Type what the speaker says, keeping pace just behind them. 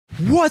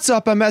What's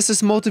up,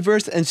 MS's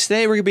Multiverse, and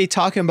today we're going to be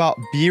talking about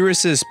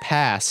Beerus's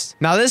past.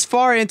 Now, this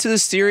far into the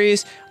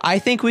series, I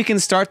think we can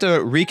start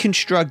to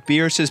reconstruct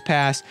Beerus's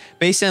past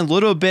based on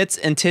little bits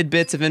and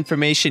tidbits of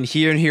information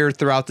here and here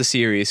throughout the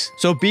series.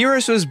 So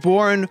Beerus was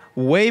born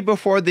way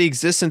before the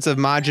existence of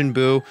Majin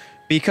Buu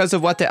because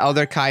of what the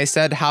Elder Kai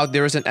said, how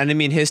there was an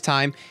enemy in his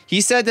time.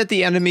 He said that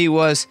the enemy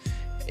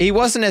he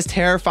wasn't as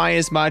terrifying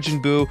as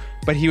Majin Buu,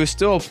 but he was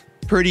still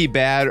pretty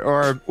bad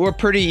or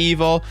pretty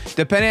evil,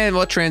 depending on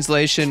what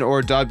translation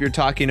or dub you're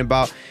talking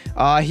about.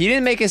 He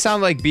didn't make it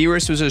sound like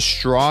Beerus was as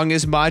strong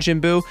as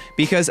Majin Buu,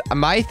 because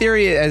my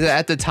theory is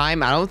at the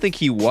time, I don't think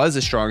he was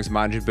as strong as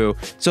Majin Buu.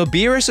 So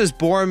Beerus was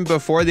born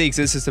before the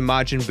existence of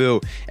Majin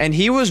Buu, and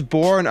he was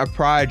born a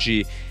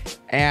prodigy.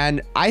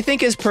 And I think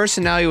his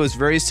personality was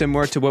very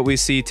similar to what we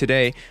see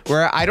today,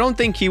 where I don't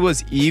think he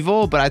was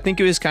evil, but I think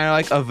he was kind of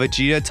like a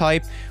Vegeta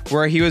type,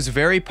 where he was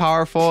very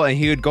powerful and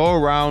he would go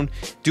around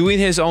doing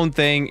his own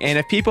thing. And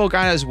if people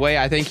got in his way,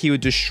 I think he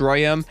would destroy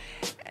him.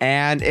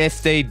 And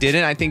if they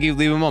didn't, I think he'd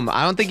leave him alone.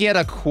 I don't think he had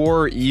a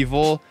core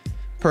evil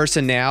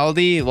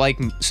personality like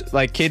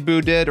Kid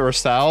Buu did or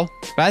Cell,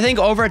 but I think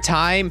over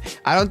time,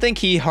 I don't think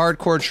he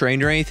hardcore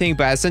trained or anything,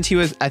 but since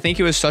I think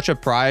he was such a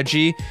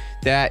prodigy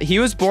that he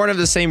was born of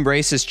the same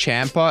race as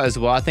Champa as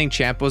well. I think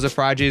Champa was a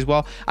prodigy as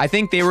well. I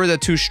think they were the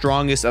two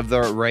strongest of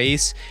the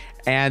race,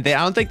 and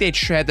I don't think they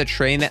had to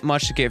train that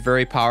much to get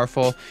very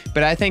powerful,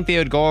 but I think they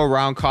would go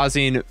around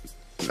causing,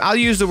 I'll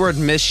use the word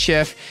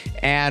mischief,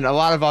 and a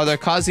lot of other,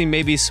 causing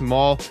maybe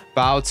small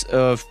bouts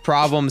of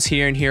problems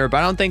here and here, but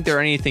I don't think they're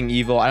anything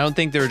evil. I don't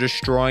think they're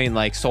destroying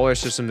like solar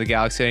system, the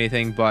galaxy,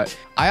 anything. But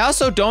I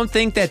also don't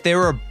think that they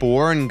were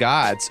born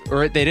gods,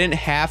 or they didn't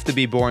have to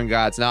be born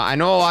gods. Now, I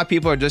know a lot of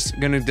people are just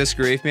going to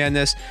disagree with me on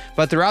this,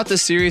 but throughout the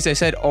series, they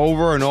said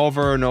over and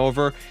over and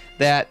over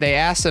that they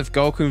asked if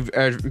Goku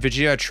or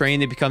Vegeta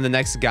trained to become the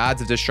next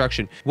gods of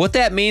destruction. What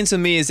that means to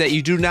me is that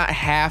you do not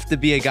have to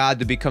be a god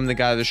to become the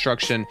god of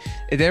destruction.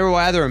 They will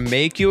either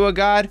make you a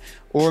god,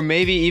 or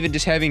maybe even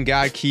just having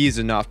god keys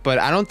enough. But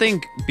I don't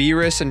think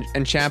Beerus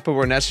and Champa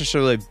were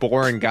necessarily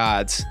born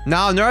gods.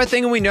 Now, another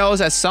thing we know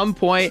is at some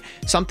point,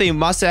 something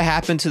must have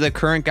happened to the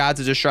current gods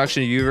of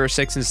destruction, Universe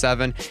 6 and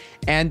 7,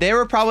 and they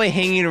were probably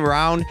hanging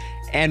around,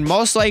 and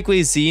most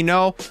likely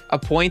Zeno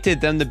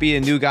appointed them to be a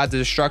new god of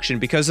destruction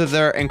because of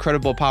their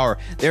incredible power.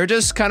 They're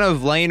just kind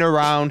of laying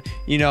around,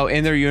 you know,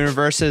 in their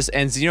universes,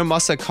 and Zeno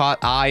must have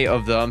caught eye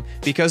of them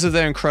because of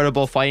their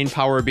incredible fighting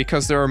power,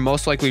 because they were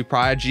most likely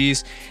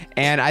prodigies,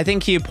 and I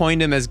think he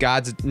appointed them as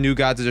new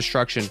gods of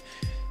destruction.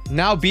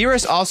 Now,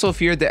 Beerus also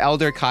feared the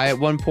Elder Kai at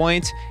one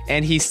point,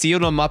 and he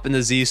sealed him up in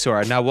the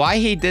Z-Sword. Now, why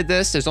he did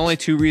this, there's only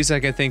two reasons I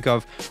can think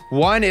of.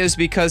 One is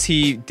because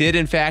he did,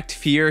 in fact,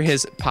 fear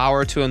his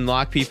power to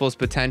unlock people's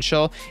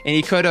potential, and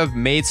he could have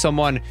made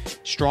someone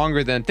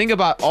stronger than. Think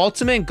about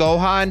Ultimate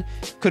Gohan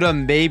could have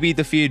maybe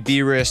defeated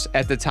Beerus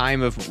at the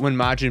time of when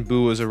Majin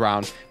Buu was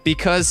around,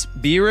 because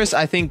Beerus,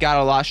 I think, got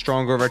a lot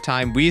stronger over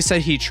time. We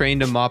said he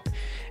trained him up,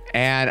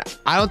 and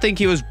I don't think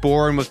he was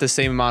born with the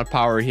same amount of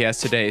power he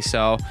has today.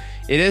 So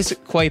it is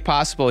quite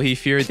possible he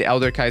feared the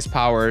Elder Kai's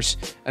powers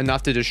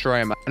enough to destroy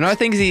him. Another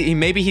thing is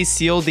maybe he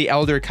sealed the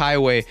Elder Kai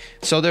away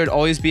so there'd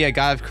always be a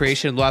god of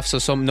creation left,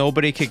 so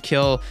nobody could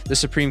kill the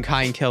Supreme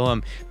Kai and kill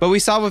him. But we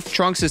saw with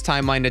Trunks'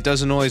 timeline it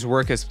doesn't always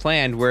work as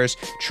planned, whereas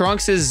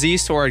Trunks'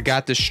 Z-Sword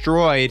got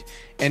destroyed,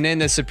 and then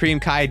the Supreme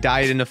Kai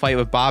died in the fight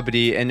with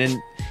Babidi, and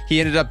then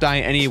he ended up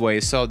dying anyway.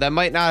 So that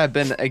might not have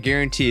been a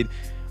guaranteed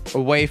a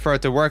way for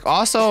it to work.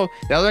 Also,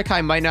 the Elder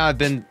Kai might not have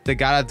been the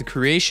god of the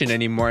creation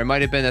anymore. It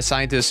might have been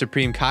assigned to the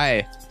Supreme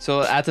Kai.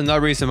 So that's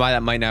another reason why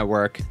that might not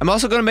work. I'm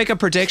also going to make a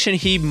prediction.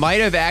 He might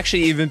have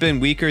actually even been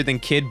weaker than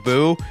Kid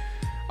Buu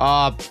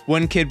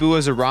when Kid Buu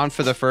was around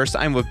for the first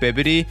time with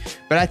Babidi.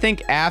 But I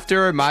think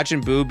after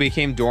Majin Buu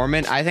became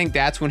dormant, I think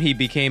that's when he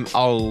became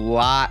a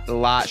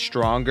lot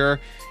stronger.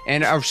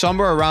 And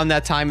somewhere around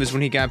that time is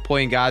when he got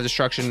appointed God of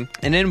Destruction.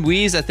 And then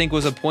Whis, I think,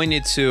 was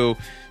appointed to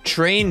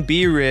train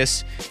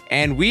Beerus,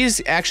 and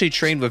Whis actually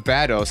trained with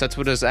Vados. That's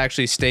what is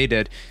actually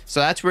stated. So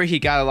that's where he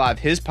got a lot of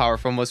his power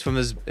from, was from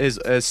his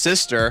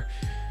sister.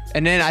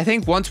 And then I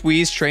think once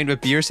Whis trained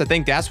with Beerus, I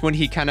think that's when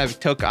he kind of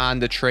took on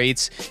the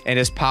traits and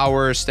his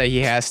powers that he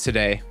has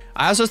today.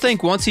 I also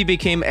think once he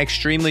became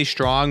extremely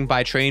strong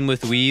by training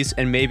with Whis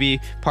and maybe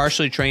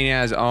partially training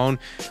on his own,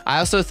 I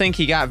also think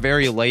he got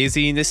very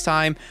lazy in this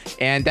time,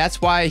 and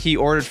that's why he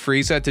ordered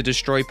Frieza to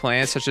destroy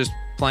planets such as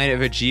planet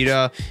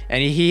Vegeta,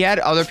 and he had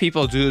other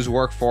people do his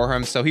work for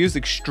him, so he was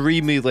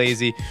extremely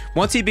lazy.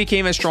 Once he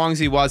became as strong as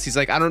he was, he's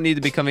like, I don't need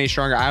to become any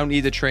stronger, I don't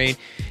need to train,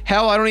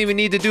 hell, I don't even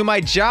need to do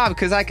my job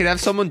because I could have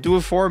someone do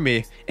it for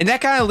me. And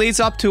that kind of leads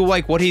up to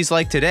like what he's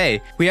like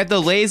today. We have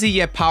the lazy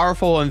yet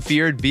powerful and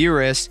feared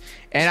Beerus,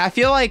 and I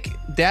feel like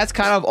that's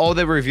kind of all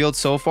they revealed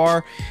so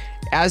far.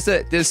 as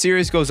the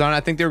series goes on, I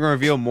think they're going to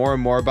reveal more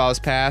and more about his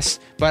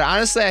past. But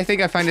honestly, I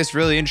think I find this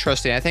really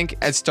interesting. I think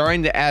it's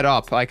starting to add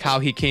up, like how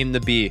he came to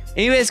be.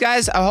 Anyways,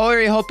 guys, I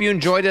really hope you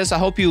enjoyed this. I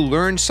hope you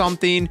learned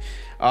something.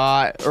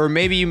 Or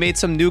maybe you made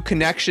some new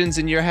connections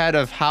in your head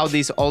of how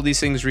all these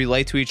things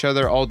relate to each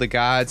other, all the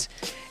gods,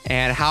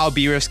 and how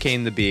Beerus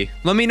came to be.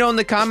 Let me know in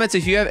the comments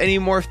if you have any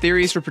more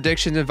theories or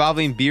predictions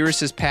involving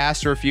Beerus's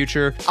past or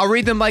future. I'll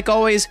read them like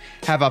always.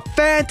 Have a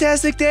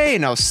fantastic day,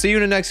 and I'll see you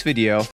in the next video.